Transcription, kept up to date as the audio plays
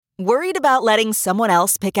Worried about letting someone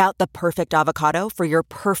else pick out the perfect avocado for your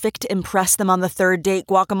perfect impress them on the third date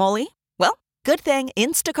guacamole? Well, good thing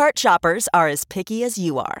Instacart shoppers are as picky as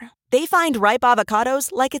you are. They find ripe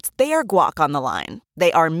avocados like it's their guac on the line.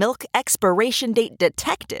 They are milk expiration date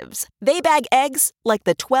detectives. They bag eggs like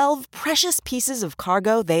the 12 precious pieces of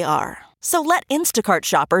cargo they are. So let Instacart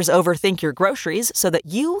shoppers overthink your groceries so that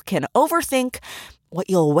you can overthink what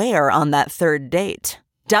you'll wear on that third date.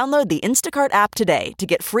 Download the Instacart app today to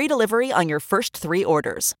get free delivery on your first 3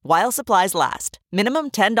 orders, while supplies last.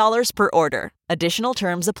 Minimum $10 per order. Additional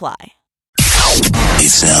terms apply.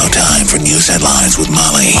 It's now time for news headlines with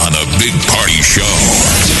Molly on the Big Party Show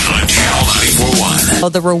on Channel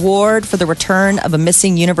 94.1. The reward for the return of a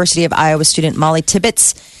missing University of Iowa student, Molly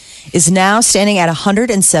Tibbetts, is now standing at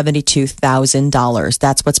 $172,000.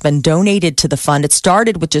 That's what's been donated to the fund. It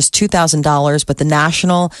started with just $2,000, but the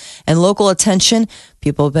national and local attention,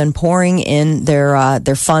 people have been pouring in their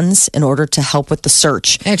funds in order to help with the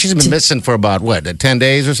search. And she's been missing for about, 10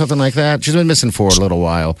 days or something like that? She's been missing for a little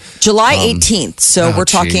while. July 18th. So we're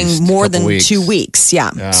talking more than weeks. 2 weeks.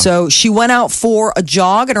 Yeah. So she went out for a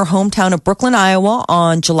jog in her hometown of Brooklyn, Iowa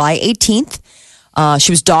on July 18th.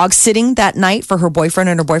 She was dog sitting that night for her boyfriend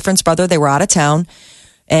and her boyfriend's brother. They were out of town.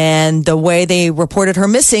 And the way they reported her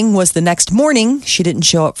missing was the next morning, she didn't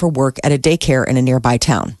show up for work at a daycare in a nearby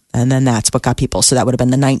town. And then that's what got people. So that would have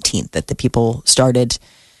been the 19th that the people started,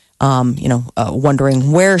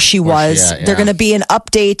 wondering where she was. There's going to be an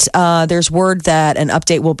update. There's word that an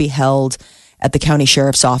update will be held at the county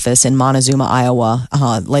sheriff's office in Montezuma, Iowa,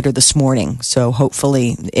 later this morning. So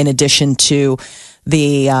hopefully, in addition to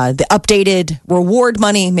the updated reward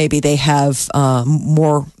money, maybe they have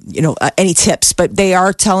more, any tips. But they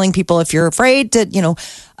are telling people, if you're afraid to,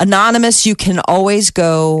 anonymous, you can always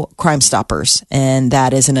go Crime Stoppers. And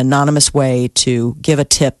that is an anonymous way to give a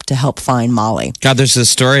tip to help find Molly. God, there's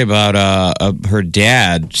this story about her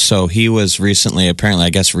dad. So he was recently, apparently,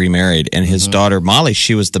 I guess, remarried. And his daughter, Molly,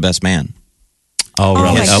 she was the best man. Oh,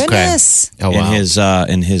 really? My goodness. Oh, wow.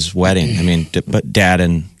 In his wedding. I mean, but dad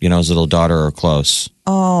and his little daughter are close.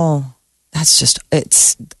 Oh, that's just,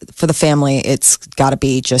 it's for the family. It's got to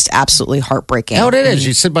be just absolutely heartbreaking. Oh, it is.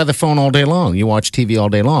 You sit by the phone all day long. You watch TV all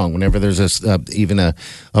day long. Whenever there's even a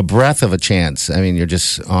breath of a chance, I mean, you're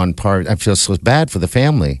just on par. I feel so bad for the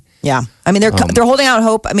family. Yeah. I mean, they're holding out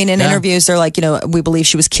hope. I mean, in interviews, they're like, we believe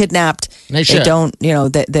she was kidnapped. They don't,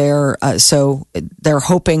 so they're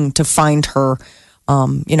hoping to find her.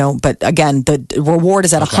 But again, the reward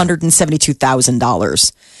is at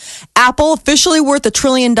 $172,000. Apple officially worth $1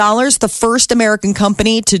 trillion, the first American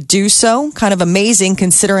company to do so. Kind of amazing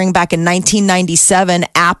considering back in 1997,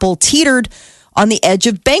 Apple teetered on the edge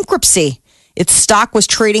of bankruptcy. Its stock was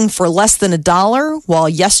trading for less than $1, while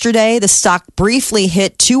yesterday the stock briefly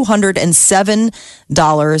hit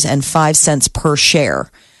 $207.05 per share.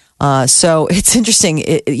 So it's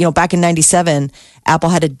interesting. Back in 97, Apple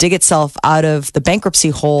had to dig itself out of the bankruptcy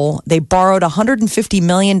hole. They borrowed $150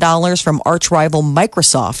 million from arch rival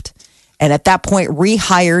Microsoft. And at that point,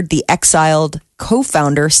 rehired the exiled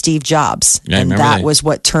co-founder, Steve Jobs. Yeah, and that was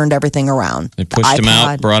what turned everything around. They pushed him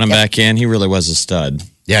out, brought him back in. He really was a stud.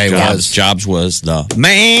 Yeah, he was. Jobs was the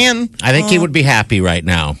man. I think he would be happy right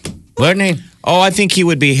now, wouldn't he? Oh, I think he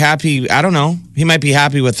would be happy. I don't know. He might be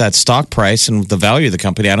happy with that stock price and the value of the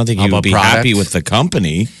company. I don't think he would be happy with the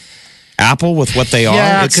company. Apple, with what they are.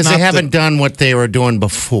 Yeah, because they haven't done what they were doing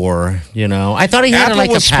before, I thought he had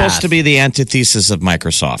Apple was supposed to be the antithesis of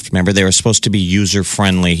Microsoft. Remember, they were supposed to be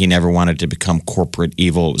user-friendly. He never wanted to become corporate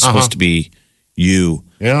evil. It was supposed to be you,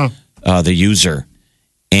 the user.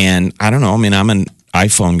 And I don't know. I mean, I'm an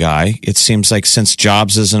iPhone guy. It seems like since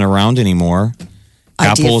Jobs isn't around anymore,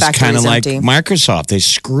 Apple's kind of like Microsoft. They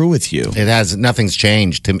screw with you. It has. Nothing's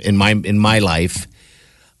changed in my life.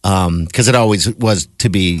 Because it always was to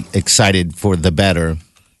be excited for the better.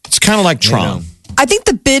 It's kind of like Trump. I think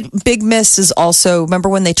the big miss is also, remember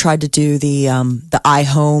when they tried to do the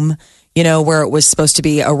iHome, where it was supposed to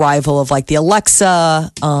be a rival of like the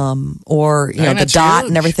Alexa, or the Dot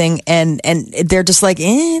and everything, and they're just like,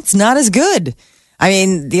 it's not as good. I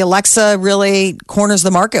mean, the Alexa really corners the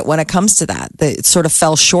market when it comes to that. It sort of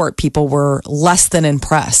fell short. People were less than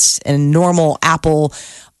impressed, and normal Apple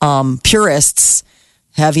purists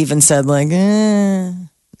have even said like, I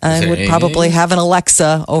would probably have an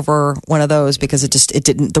Alexa over one of those because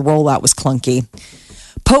the rollout was clunky.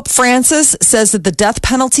 Pope Francis says that the death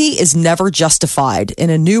penalty is never justified. In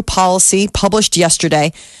a new policy published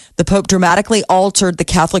yesterday, the Pope dramatically altered the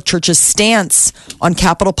Catholic Church's stance on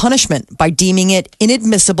capital punishment by deeming it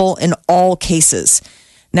inadmissible in all cases.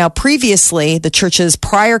 Now, previously, the Church's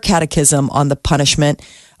prior catechism on the punishment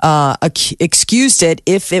excused it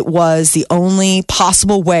if it was the only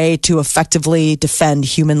possible way to effectively defend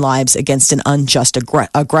human lives against an unjust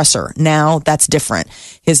aggressor. Now that's different.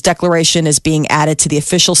 His declaration is being added to the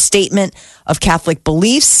official statement of Catholic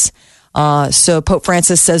beliefs. So Pope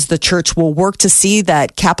Francis says the church will work to see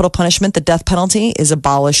that capital punishment, the death penalty, is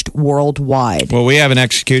abolished worldwide. Well, we have an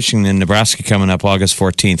execution in Nebraska coming up August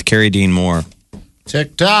 14th. Carrie Dean Moore.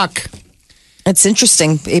 TikTok. It's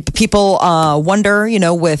interesting. People wonder,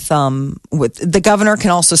 with the governor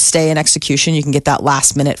can also stay in execution. You can get that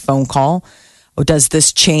last minute phone call. Does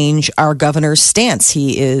this change our governor's stance?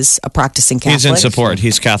 He is a practicing Catholic. He's in support.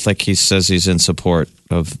 He's Catholic. He says he's in support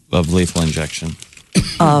of lethal injection.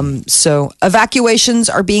 So evacuations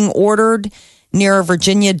are being ordered near a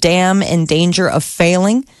Virginia dam in danger of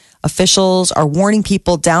failing. Officials are warning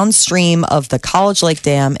people downstream of the College Lake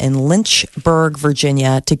Dam in Lynchburg,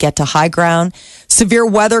 Virginia, to get to high ground. Severe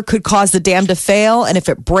weather could cause the dam to fail, and if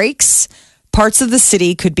it breaks, parts of the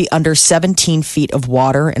city could be under 17 feet of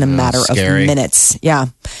water in a matter of minutes. Yeah.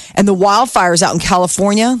 And the wildfires out in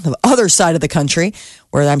California, the other side of the country,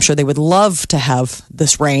 where I'm sure they would love to have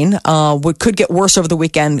this rain, could get worse over the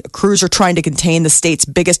weekend. Crews are trying to contain the state's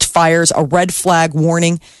biggest fires. A red flag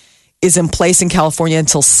warning is in place in California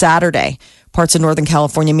until Saturday. Parts of Northern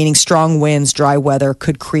California, meaning strong winds, dry weather,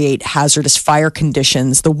 could create hazardous fire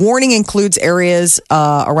conditions. The warning includes areas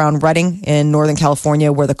around Redding in Northern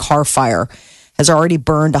California where the Carr Fire has already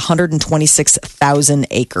burned 126,000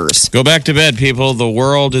 acres. Go back to bed, people. The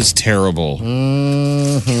world is terrible.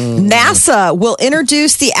 NASA will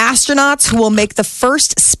introduce the astronauts who will make the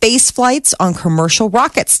first space flights on commercial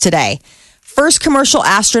rockets today. First commercial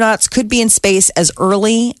astronauts could be in space as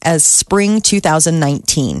early as spring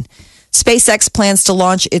 2019. SpaceX plans to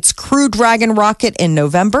launch its Crew Dragon rocket in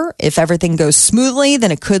November. If everything goes smoothly,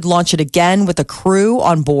 then it could launch it again with a crew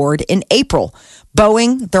on board in April.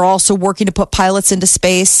 Boeing, they're also working to put pilots into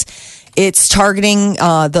space. It's targeting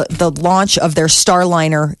the launch of their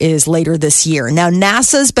Starliner is later this year. Now,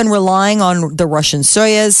 NASA's been relying on the Russian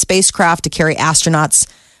Soyuz spacecraft to carry astronauts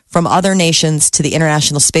from other nations to the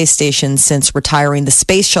International Space Station since retiring the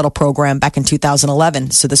Space Shuttle program back in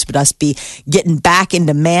 2011. So this would just be getting back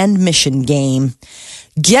into manned mission game.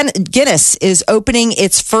 Guinness is opening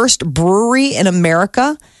its first brewery in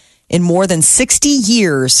America in more than 60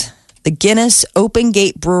 years. The Guinness Open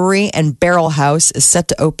Gate Brewery and Barrel House is set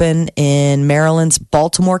to open in Maryland's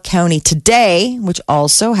Baltimore County today, which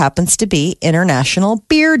also happens to be International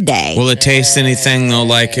Beer Day. Will it taste anything though?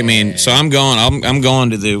 So I'm going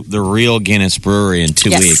to the real Guinness Brewery in 2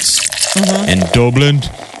 weeks in Dublin,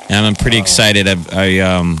 and I'm pretty excited.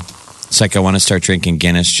 It's like I want to start drinking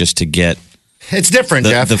Guinness just to get. It's different,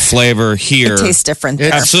 Jeff. The flavor here. It tastes different.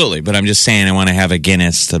 Absolutely, but I'm just saying I want to have a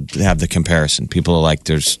Guinness to have the comparison. People are like,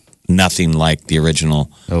 there's nothing like the original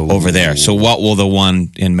over there. So what will the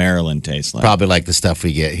one in Maryland taste like? Probably like the stuff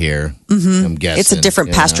we get here. I'm guessing. It's a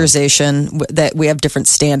different pasteurization that we have different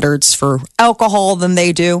standards for alcohol than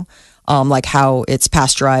they do, like how it's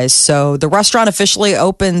pasteurized. So the restaurant officially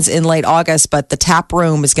opens in late August, but the tap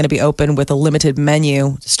room is going to be open with a limited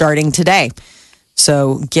menu starting today.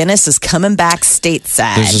 So Guinness is coming back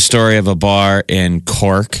stateside. There's a story of a bar in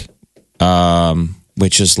Cork,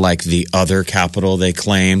 which is like the other capital they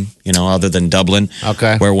claim, other than Dublin.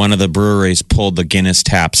 Okay. Where one of the breweries pulled the Guinness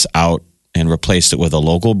taps out and replaced it with a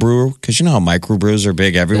local brew. Because you know how microbrews are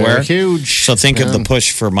big everywhere? They're huge. So think of the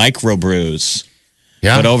push for microbrews.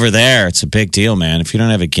 Yeah. But over there, it's a big deal, man. If you don't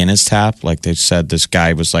have a Guinness tap, like they said, this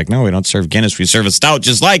guy was like, no, we don't serve Guinness. We serve a stout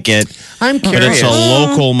just like it. I'm curious. But it's a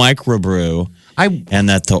local microbrew. And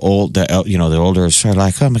that the older are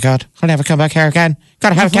like, oh my God, I'll never come back here again.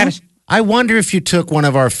 Gotta have a Guinness. I wonder if you took one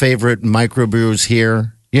of our favorite microbrews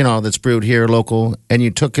here, that's brewed here local, and you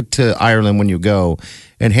took it to Ireland when you go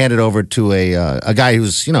and handed over to a guy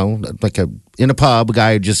who's, in a pub, a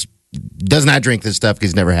guy who just does not drink this stuff because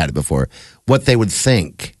he's never had it before, what they would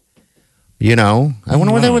think. I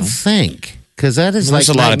wonder what they would think. Because that is There's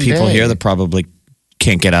a lot of people here that probably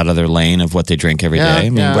can't get out of their lane of what they drink every day.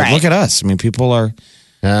 Look at us. People are,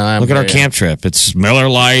 look at our camp trip. It's Miller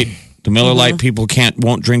Lite. The Miller Lite people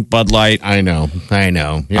won't drink Bud Light. I know.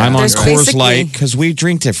 Yeah. I'm on Coors Light because we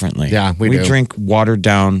drink differently. Yeah, we do. Drink watered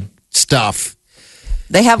down stuff.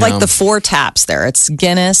 They have the 4 taps there. It's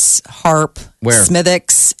Guinness, Harp,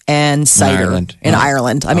 Smithwick's, and cider in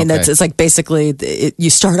Ireland. I mean, it's like basically you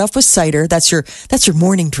start off with cider. That's your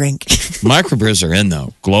morning drink. Microbrews are in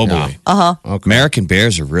though globally. Okay. American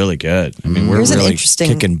beers are really good. We're really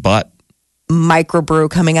kicking butt. Microbrew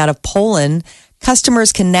coming out of Poland.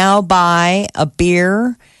 Customers can now buy a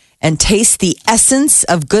beer and taste the essence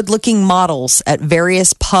of good-looking models at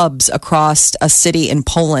various pubs across a city in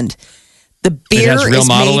Poland. The beer it has real is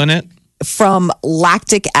model made in it? from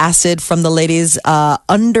lactic acid from the ladies'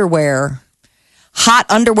 underwear. Hot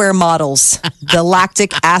underwear models. The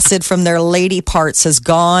lactic acid from their lady parts has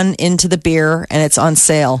gone into the beer and it's on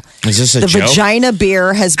sale. Is this a the joke? Vagina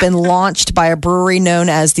beer has been launched by a brewery known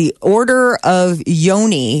as the Order of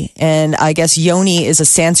Yoni. And I guess Yoni is a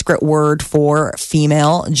Sanskrit word for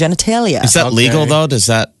female genitalia. Is that legal, though? Does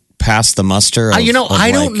that pass the muster? Of,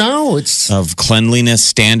 I don't know. It's of cleanliness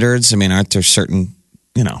standards. I mean, aren't there certain,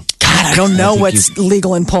 God, I don't know what's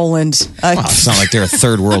legal in Poland. It's not like they're a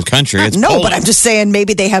third world country. It's no, Poland. but I'm just saying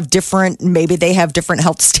maybe they have different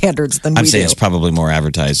health standards than I'm we saying do. it's probably more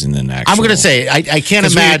advertising than actual. I'm going to say I can't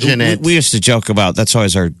imagine it. We used to joke about that's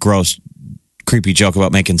always our gross, creepy joke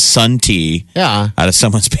about making sun tea out of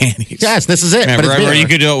someone's panties. Yes, this is it. Remember, but it's beer. you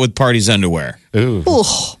could do it with party's underwear. Ooh.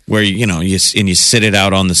 Where you sit it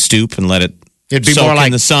out on the stoop and let it It'd be soak more like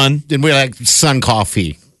in the sun. It'd be like sun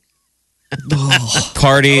coffee.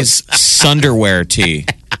 Party's sunderwear tea.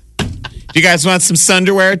 Do you guys want some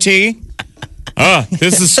sunderwear tea? Oh,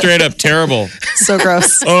 this is straight up terrible. So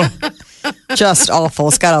gross. Just awful.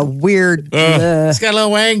 It's got a weird. It's got a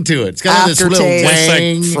little wang to it. It's got this little Aftertaste.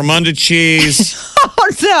 wang. It's like from under cheese,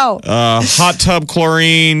 Oh no! hot tub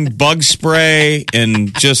chlorine, bug spray,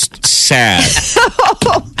 and just sad.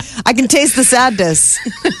 I can taste the sadness.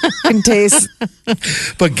 I can taste.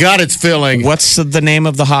 But God, it's filling. What's the name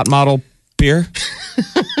of the hot model beer?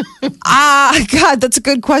 God, that's a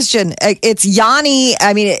good question. It's Yanni.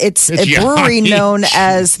 I mean, it's a brewery Yanni. known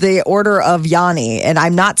as the Order of Yanni, and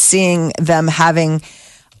I'm not seeing them having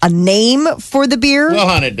a name for the beer. We'll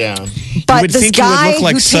hunt it down. But You would this think you guy would look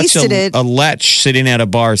like who such tasted it, a lech sitting at a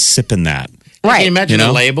bar sipping that. right? Can you imagine You know?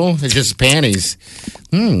 the label? It's just panties.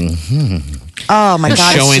 Oh my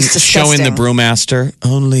God, showing it's just showing the disgusting. brewmaster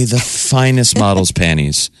only the finest models'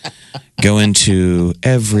 panties go into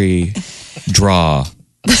every draw.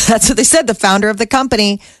 That's what they said. The founder of the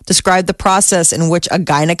company described the process in which a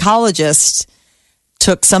gynecologist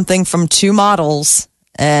took something from two models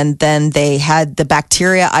and then they had the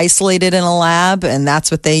bacteria isolated in a lab, and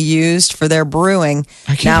that's what they used for their brewing.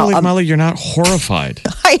 I can't believe, Molly, you're not horrified.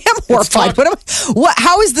 I am horrified.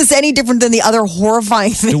 How is this any different than the other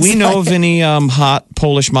horrifying things? Do we know of any hot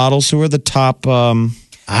Polish models who are the top?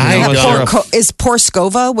 Is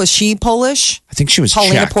Porskova, was she Polish? I think she was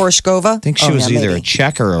Paulina Czech. Porskova? I think she was either a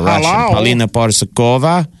Czech or a Russian. Hello? Paulina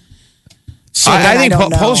Porskova. So I then think don't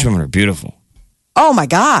know. Polish women are beautiful. Oh my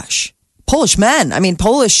gosh. Polish men. I mean,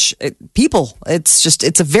 Polish people.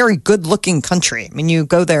 It's a very good looking country. I mean, you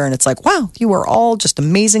go there and it's like, wow, you are all just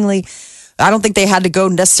amazingly. I don't think they had to go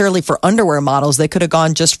necessarily for underwear models. They could have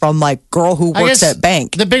gone just from like girl who I works guess at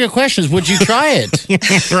bank. The bigger question is, would you try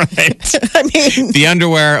it? Right. I mean, The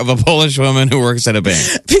underwear of a Polish woman who works at a bank.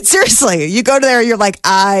 seriously, you go there, you're like,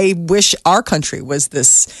 I wish our country was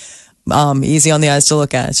this easy on the eyes to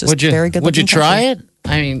look at. It's just very good. Would you looking try country. it?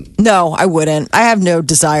 I mean, No, I wouldn't. I have no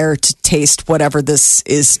desire to taste whatever this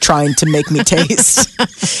is trying to make me taste.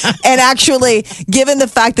 And actually, given the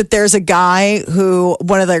fact that there's a guy who,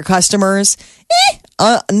 one of their customers,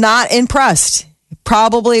 not impressed.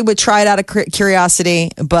 Probably would try it out of curiosity,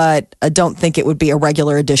 but I don't think it would be a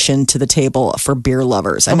regular addition to the table for beer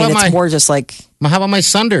lovers. I mean, it's more just like, how about my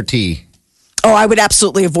Sunder tea? oh, I would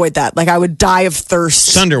absolutely avoid that. Like, I would die of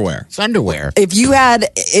thirst. Underwear. It's underwear.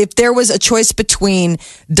 If there was a choice between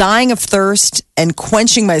dying of thirst and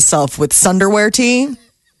quenching myself with Sunderwear tea,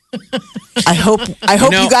 I hope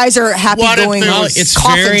you guys are happy what if going there was- It's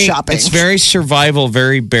coffin very, shopping. it's very survival,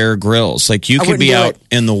 very Bear Grylls. Like you I could be wouldn't out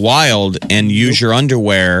do in the wild and use your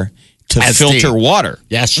underwear to As filter tea. water.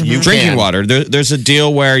 Yes, you Drinking can. water. There's a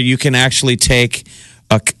deal where you can actually take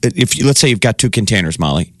let's say you've got two containers,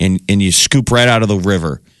 Molly, and you scoop right out of the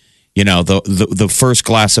river. You know, the first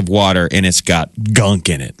glass of water and it's got gunk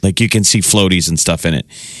in it. Like you can see floaties and stuff in it.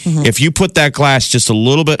 Mm-hmm. If you put that glass just a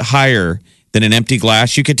little bit higher than an empty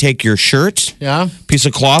glass, you could take your shirt, piece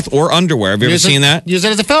of cloth, or underwear. Have you ever seen that? Use it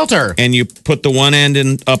as a filter. And you put the one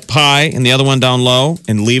end up high and the other one down low,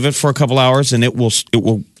 and leave it for a couple hours, and it will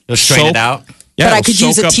Straighten soak it out. Yeah, But I it'll could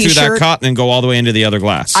use soak a up through that t-shirt. cotton and go all the way into the other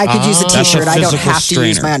glass. I could use a That's a t-shirt. I don't physical have to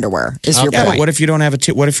use strainer. my underwear. Is your Yeah, point? but what if you don't have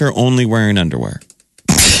what if you're only wearing underwear?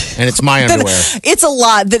 And it's my underwear. It's a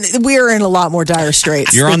lot. We're in a lot more dire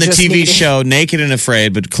straits. You're than on the just TV needing- show Naked and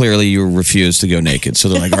Afraid, but clearly you refuse to go naked. So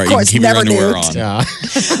they're like, all right, you can course, keep your never underwear nude. on. Yeah.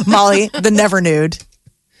 Molly, the never nude.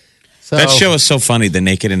 So, that show is so funny, The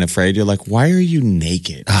Naked and Afraid. You're like, why are you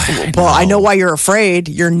naked? Well, I know why you're afraid.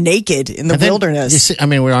 You're naked in the wilderness. You see, I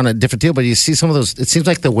mean, we're on a different deal, but you see some of those. It seems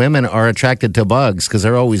like the women are attracted to bugs because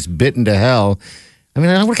they're always bitten to hell. I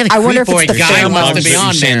mean, what kind of I wonder if creep it's boy the guy wants to pheromones. be You're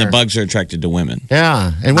on saying there? the bugs are attracted to women.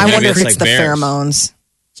 Yeah, and I wonder if it's it's like the bears. pheromones.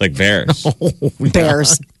 It's like bears.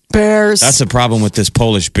 Bears. Bears. That's the problem with this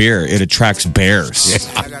Polish beer. It attracts bears.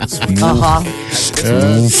 Not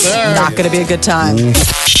going to be a good time.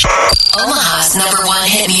 Omaha's #1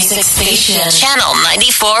 hit music station, Channel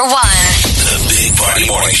 94.1. The Big Party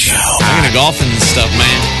Morning Show. I'm gonna golf and stuff,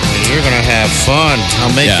 man. You're gonna have fun.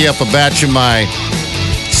 I'll make you up a batch of my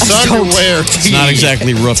Sunderwear tea. It's not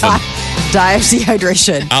exactly roofing. Die of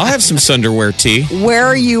dehydration. I'll have some Sunderwear tea. Where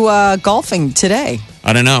are you golfing today?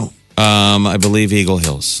 I don't know. I believe Eagle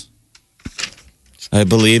Hills.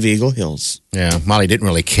 Yeah, Molly didn't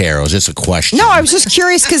really care. It was just a question. No, I was just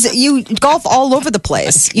curious because you golf all over the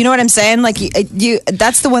place. You know what I'm saying? Like you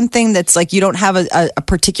that's the one thing that's like you don't have a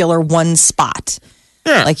particular one spot.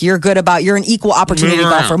 Yeah. Like you're an equal opportunity Move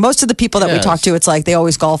around. golfer. Most of the people that we Yes. talk to, it's like they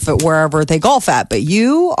always golf at wherever they golf at, but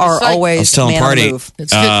you are It's like- I always was telling man on the Party, move.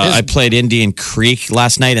 I played Indian Creek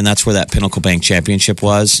last night, and that's where that Pinnacle Bank Championship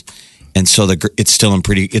was. And so it's still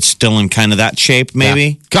in kind of that shape,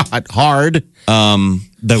 maybe. Yeah. God, hard.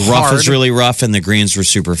 The rough Hard. is really rough, and the greens were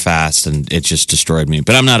super fast, and it just destroyed me.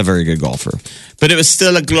 But I'm not a very good golfer. But it was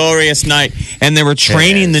still a glorious night, and they were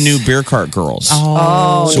training the new beer cart girls.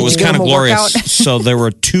 Oh, so it was did you kind give of them a glorious. workout? So there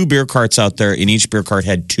were 2 beer carts out there, and each beer cart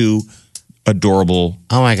had 2 adorable.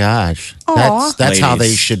 Oh my gosh, that's how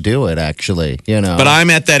they should do it. Actually, But I'm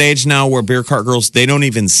at that age now where beer cart girls, they don't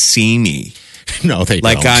even see me. no, they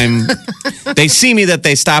Like don't. they see me that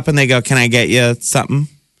they stop and they go, "Can I get you something?"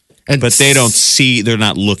 But they don't see, they're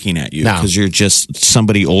not looking at you No. because you're just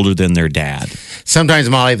somebody older than their dad. Sometimes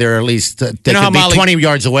Molly, they're at least they know how could be Molly- 20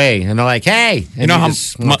 yards away, and they're like, "Hey," and You know how,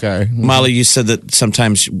 just, okay. Molly, you said that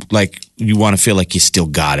sometimes like you want to feel like you still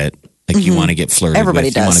got it. Like you want to get flirted Everybody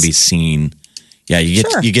with. You want does. to be seen. Yeah,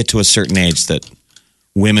 you get to a certain age that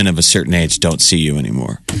women of a certain age don't see you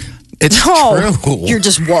anymore. It's Oh, true. you're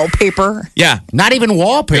just wallpaper. Yeah. Not even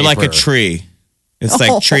wallpaper. You're like a tree. It's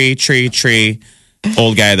like tree.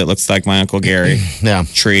 Old guy that looks like my Uncle Gary. Yeah.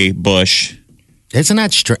 Tree, bush. Isn't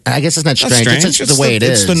that strange? I guess it's not That's strange. It's just the way it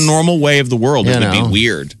is. It's the normal way of the world. You It would know. be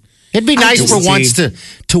weird. It'd be nice for see- once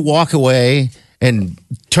to walk away and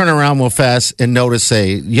turn around real fast and notice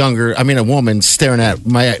a woman staring at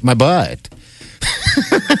my butt.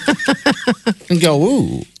 And go,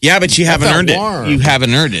 ooh. Yeah, but you haven't felt earned warm. it. You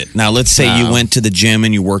haven't earned it. Now, let's say you went to the gym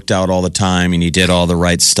and you worked out all the time and you did all the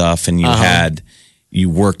right stuff and you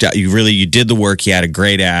worked out. You did the work. You had a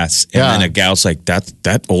great ass. And then a gal's like,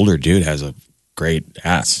 that older dude has a great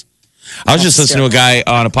ass. I was just listening to a guy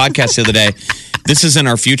on a podcast the other day. This is in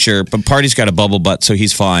our future, but Party's got a bubble butt, so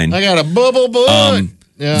he's fine. I got a bubble butt.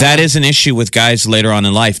 Yeah. That is an issue with guys later on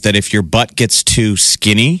in life, that if your butt gets too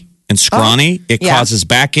skinny and scrawny, it causes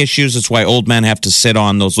back issues. That's why old men have to sit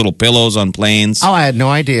on those little pillows on planes. Oh, I had no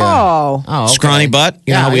idea. Oh. Okay. Scrawny butt.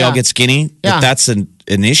 You know how we all yeah. get skinny? Yeah. If that's an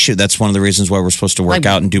issue. That's one of the reasons why we're supposed to work Like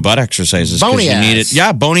out and do butt exercises. 'cause bony you need ass. it.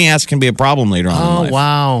 Yeah, bony ass can be a problem later on in Oh, life.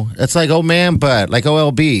 wow. That's like old man butt, like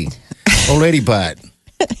OLB, old lady butt.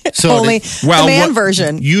 So Only the man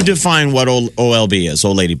version. You define what OLB is,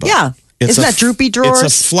 old lady butt. Yeah. Isn't that droopy drawers?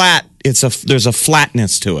 It's a flat. There's a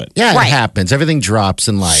flatness to it. yeah, Right. it happens. Everything drops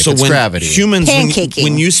in life. So it's when gravity. humans, Pancaking.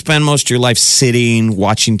 when you spend most of your life sitting,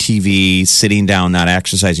 watching TV, sitting down, not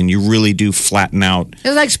exercising, you really do flatten out.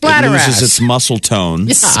 It's like splatter It loses ass. its muscle tone,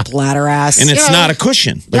 Splatter ass. and it's Yeah. not a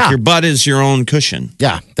cushion. Like Yeah. your butt is your own cushion.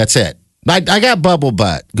 Yeah, that's it. I got bubble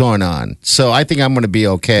butt going on, so I think I'm going to be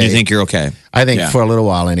okay. You think you're okay? I think Yeah. for a little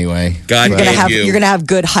while anyway. God you're gave gonna you. you're gonna have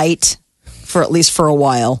good height for at least for a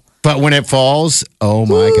while. But when it falls, oh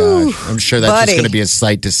my gosh, I'm sure that's buddy. just going to be a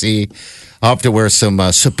sight to see. I'll have to wear some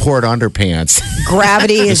support underpants.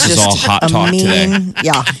 Gravity is This is just all hot a talk mean.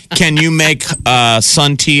 Yeah. Can you make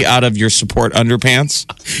sun tea out of your support underpants?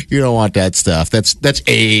 You don't want that stuff. That's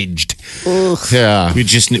aged. Yeah,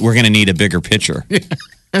 We're going to need a bigger pitcher.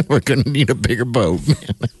 we're going to need a bigger boat.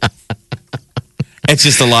 It's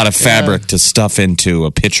just a lot of fabric to stuff into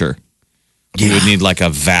a pitcher. You would need like a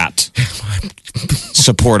vat.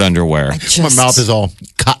 Support underwear. My mouth is all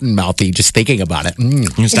cotton mouthy just thinking about it.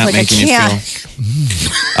 It's not like, I making you can't.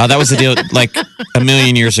 feel. That was the deal. Like a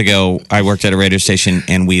million years ago, I worked at a radio station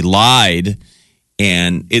and we lied.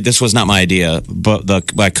 And this was not my idea,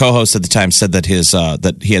 but my co-host at the time said that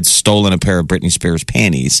that he had stolen a pair of Britney Spears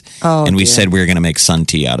panties, and we said we were going to make sun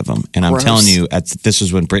tea out of them. And I'm Gross. telling you, this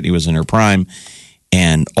was when Britney was in her prime,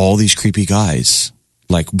 and all these creepy guys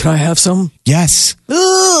Like, can I have some? Yes.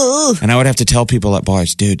 Ugh. And I would have to tell people at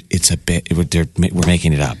bars, dude, it's a bit. We're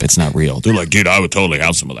making it up. It's not real. They're like, dude, I would totally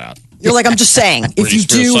have some of that. You're like, I'm just saying, if you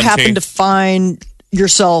do happen to find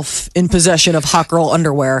yourself in possession of hot girl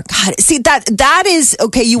underwear, God, see that is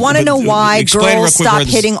okay. You want to know why girls stop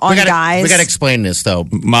hitting on guys? We got to explain this though.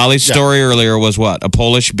 Molly's story earlier was what? A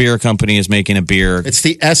Polish beer company is making a beer. It's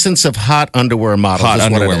the essence of hot underwear models. Hot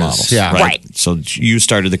underwear models. Yeah, right. So you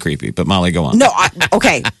started the creepy, but Molly, go on. No,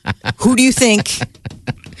 okay. Who do you think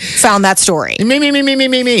found that story?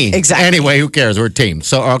 Me. Exactly. Anyway, who cares? We're a team.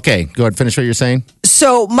 So, okay, go ahead, finish what you're saying.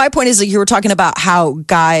 So my point is that you were talking about how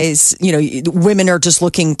guys, women are just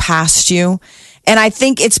looking past you. And I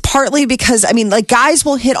think it's partly because, like guys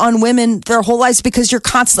will hit on women their whole lives because you're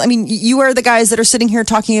constantly, you are the guys that are sitting here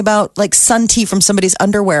talking about like sun tea from somebody's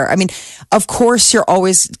underwear. Of course you're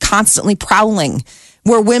always constantly prowling.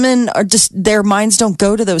 Where women are just, their minds don't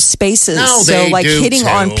go to those spaces. No, so they like do hitting too.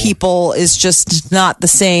 on people is just not the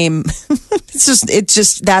same.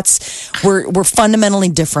 We're fundamentally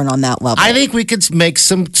different on that level. I think we could make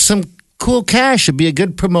some cool cash. It'd be a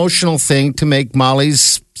good promotional thing to make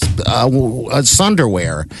Molly's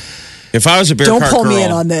underwear. If I was a beer don't cart pull girl, me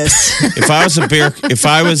in on this. if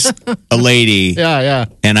I was a lady,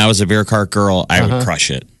 and I was a beer cart girl, I would crush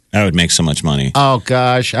it. I would make so much money. Oh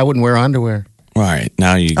gosh, I wouldn't wear underwear. All right,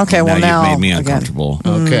 now you've made me uncomfortable.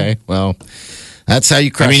 Okay, well, that's how you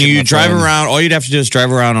crush it. You drive around. All you'd have to do is drive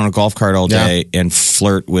around on a golf cart all day and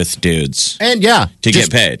flirt with dudes, and to get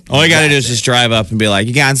paid. All you got to do is just drive up and be like,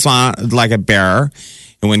 "You guys want like a bear?"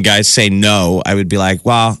 And when guys say no, I would be like,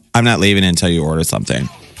 "Well, I'm not leaving until you order something."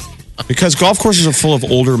 Because golf courses are full of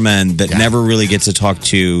older men that never really get to talk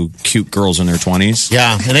to cute girls in their 20s.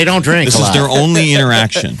 Yeah, and they don't drink. This is their only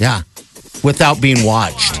interaction. Yeah. Without being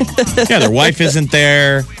watched. Yeah, their wife isn't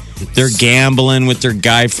there. They're gambling with their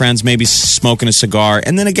guy friends, maybe smoking a cigar.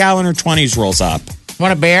 And then a gal in her 20s rolls up.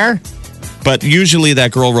 Want a bear? But usually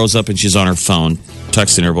that girl rolls up and she's on her phone,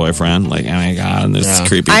 texting her boyfriend. Like, oh my God, this is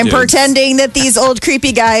creepy. I'm dudes. pretending that these old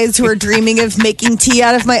creepy guys who are dreaming of making tea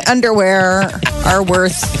out of my underwear are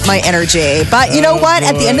worth my energy. But you know what?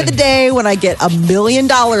 At the end of the day, when I get $1 million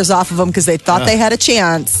off of them because they thought they had a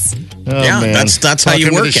chance. Oh, yeah, man. that's how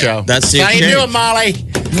you work it. Show. That's the how you do it, Molly.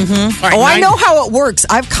 Mm-hmm. Right, I know how it works.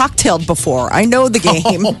 I've cocktailed before. I know the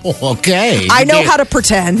game. Oh, okay. I know how to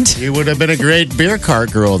pretend. You would have been a great beer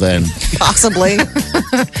cart girl then. Possibly. All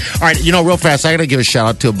right, real fast, I got to give a shout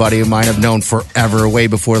out to a buddy of mine I've known forever, way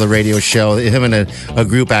before the radio show. Him and a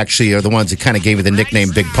group actually are the ones that kind of gave me the nickname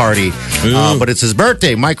Big Party. But it's his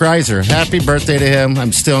birthday, Mike Reiser. Happy birthday to him.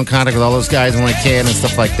 I'm still in contact with all those guys when I can and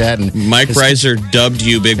stuff like that. And Mike Reiser dubbed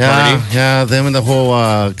you Big Party? Yeah, them and the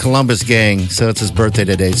whole Columbus gang. So it's his birthday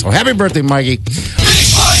today. So happy birthday, Mikey.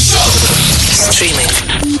 Streaming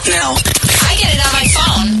now. I get it on my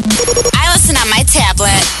phone. I listen on my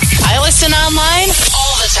tablet. I listen online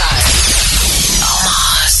all the time.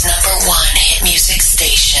 Omaha's #1 hit music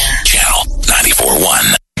station. Channel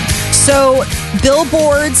 94.1. So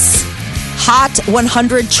Billboard's Hot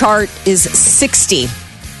 100 chart is 60.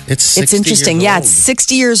 It's interesting. Yeah, it's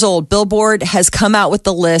 60 years old. Billboard has come out with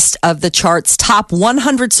the list of the chart's top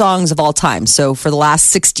 100 songs of all time. So for the last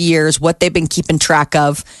 60 years, what they've been keeping track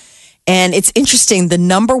of. And it's interesting. The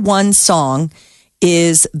 #1 song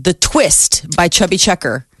is The Twist by Chubby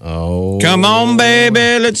Checker. Oh. Come on,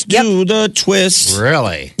 baby, let's do the twist.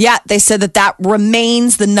 Really? Yeah, they said that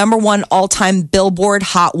remains the #1 all-time Billboard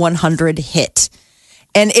Hot 100 hit.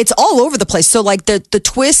 And it's all over the place. So, like, the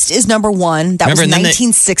Twist is #1. That was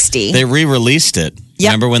 1960. They re-released it. Yep.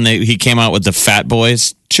 Remember when he came out with the Fat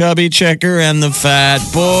Boys? Chubby Checker and the Fat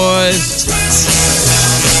Boys.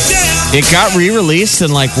 It got re-released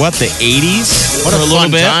in, like, what, the 80s? What a little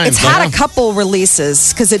fun bit? time. It's had a couple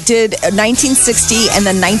releases because it did 1960 and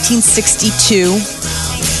then 1962.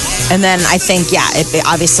 And then I think, it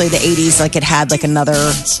obviously the 80s, like it had like another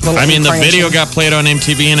little the incarnation. video got played on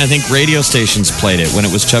MTV, and I think radio stations played it when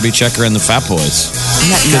it was Chubby Checker and the Fat Boys.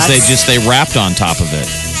 Because they rapped on top of it.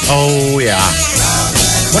 Oh, yeah.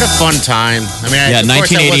 What a fun time. I mean, 1988.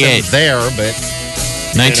 Course I wasn't there, but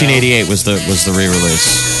 1988 was the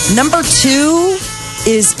re-release. #2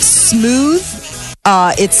 is Smooth.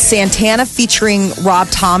 It's Santana featuring Rob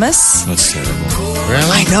Thomas. That's terrible. Really?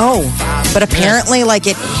 I know, but apparently, like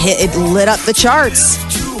it lit up the charts.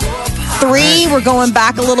 3, we're going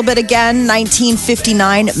back a little bit again.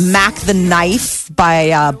 1959, Mac the Knife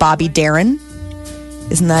by Bobby Darin.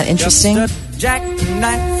 Isn't that interesting? Molly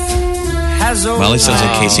sounds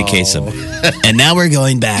like Casey Kasem. And now we're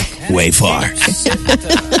going back way far.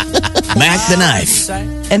 Mac the Knife.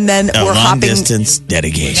 And then A we're hopping long-distance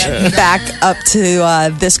dedication. back up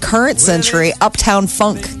to this current century. Uptown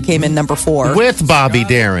Funk came in number 4. With Bobby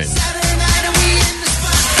Darin.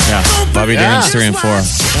 Yeah, Bobby Darin's 3 and 4.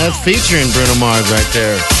 That's featuring Bruno Mars right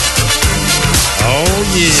there. Oh,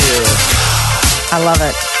 yeah. I love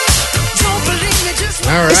it.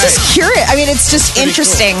 All right. It's just curious. I mean, it's just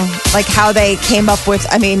interesting, like how they came up with.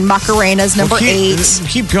 I mean, Macarena's number 8.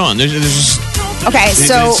 Keep going. There's Okay,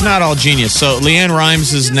 so it's not all genius. So Leanne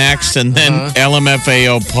Rimes is next, and then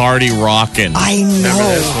LMFAO Party Rockin'. I Remember know.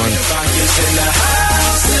 this one?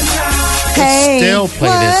 Hey, Still play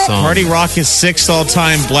this what? song. Party Rock is 6th all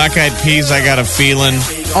time. Black Eyed Peas, I Got a Feeling.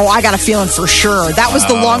 Oh, I got a feeling for sure. That was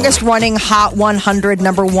the longest running Hot 100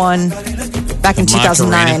 number 1 back in 2009.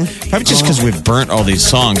 Macarena. Probably just because we've burnt all these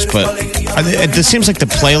songs, but it seems like the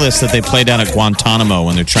playlist that they play down at Guantanamo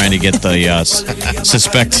when they're trying to get the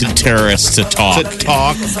suspected terrorists to talk.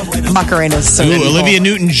 Macarena's so Ooh, evil. Olivia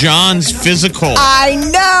Newton-John's Physical. I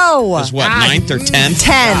know. Was what, 9th or 10th?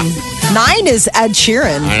 10. 9 is Ed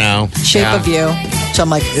Sheeran. I know. Shape Yeah. of You. So I'm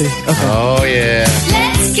like, okay. Oh, yeah.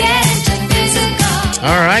 Let's get physical.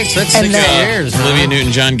 All right, so that's 6 And then- years. huh? Olivia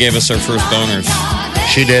Newton-John gave us our first boners.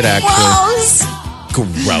 She did, actually. Gross.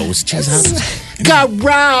 Gross.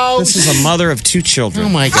 Gross. This is a mother of 2 children. Oh,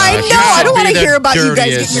 my gosh. I know. I don't want to hear about you guys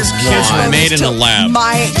dirtiest getting your Kids were gross made in a to lab.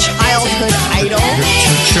 My childhood idol.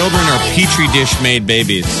 Your children are petri dish made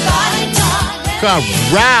babies.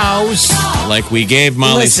 Gross. Like we gave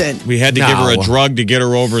Molly, Listen. we had to give her a No. drug to get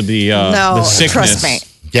her over the sickness. Trust me.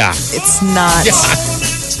 Yeah. It's not.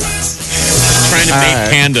 Trying to make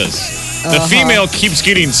pandas. The female keeps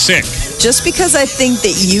getting sick. Just because I think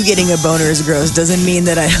that you getting a boner is gross doesn't mean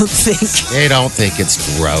that I don't think. They don't think it's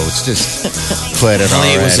gross. Just quit it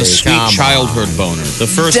Only already. it was a sweet Come on. childhood boner. The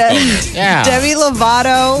first boner. Yeah. Demi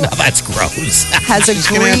Lovato No, that's gross. has gonna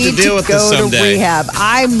have to agreed deal to with this go to someday. rehab.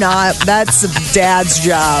 I'm not. That's a dad's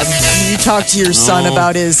job. You talk to your son No.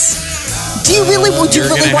 about his. Do you really? Would you You're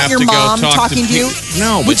really gonna want have your to go mom talk talking to you?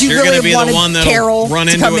 No, Would But you you're really going to be have the wanted one that'll Carol run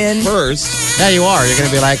to into come it in? first. Yeah, you are. You're going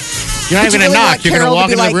to be like, you're not Would even you going to really knock. want You're going Carol to to walk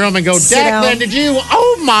be into like, the room and go, sit down? Declan, did you?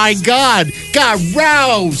 Oh, my God.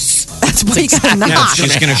 Gross. That's why you gotta knock. Yeah,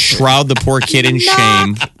 she's going to shroud the poor kid in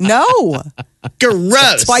shame. No, Gross.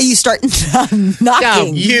 that's why you start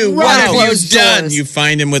knocking. You, Right what have you closed done? doors. You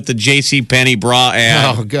find him with the J.C. Penney bra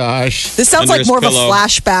ad. Oh, gosh. This sounds under like his more pillow. of a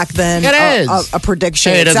flashback than It is. a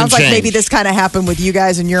prediction. Hey, it It sounds doesn't like maybe change. this kind of happened with you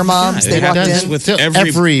guys and your moms. Yeah, They it walked does in. with To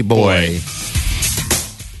every boy.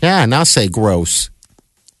 Yeah, now say gross.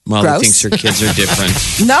 Molly Gross. thinks her kids are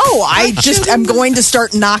different. No, I just am going to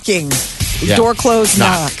start knocking. Yeah. Door closed,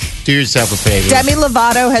 knock. Do yourself a favor. Demi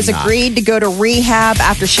Lovato has agreed to go to rehab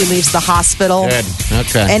after she leaves the hospital Good.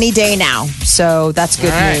 Okay. any day now. So that's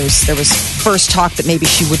good All right. news. There was first talk that maybe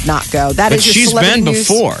she would not go. That But is your she's celebrity been news.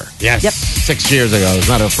 before. Yes. Yep. 6 years ago. It's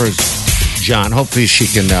not her first John. Hopefully she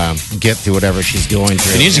can get through whatever she's going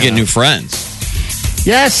through. She needs to you get know. new friends.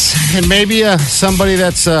 Yes, and maybe somebody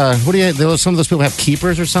that's what do you? Some of those people have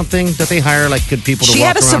keepers or something that they hire like good people to She walk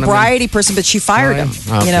had a around them. sobriety person, but she fired him.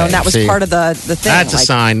 Okay, You know, and that was see. part of the thing. That's a like-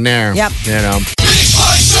 sign there. Yep. You know.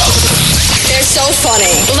 They're so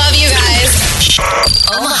funny. Love you guys.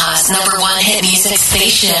 Omaha's #1 hit music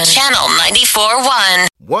station. Channel 94.1.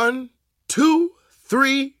 1, 2,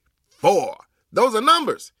 3, 4. Those are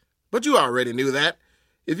numbers. But you already knew that.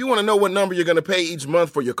 If you want to know what number you're going to pay each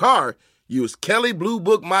month for your car, use Kelly Blue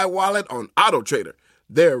Book My Wallet on Auto Trader.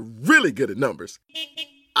 They're really good at numbers.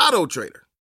 Auto Trader.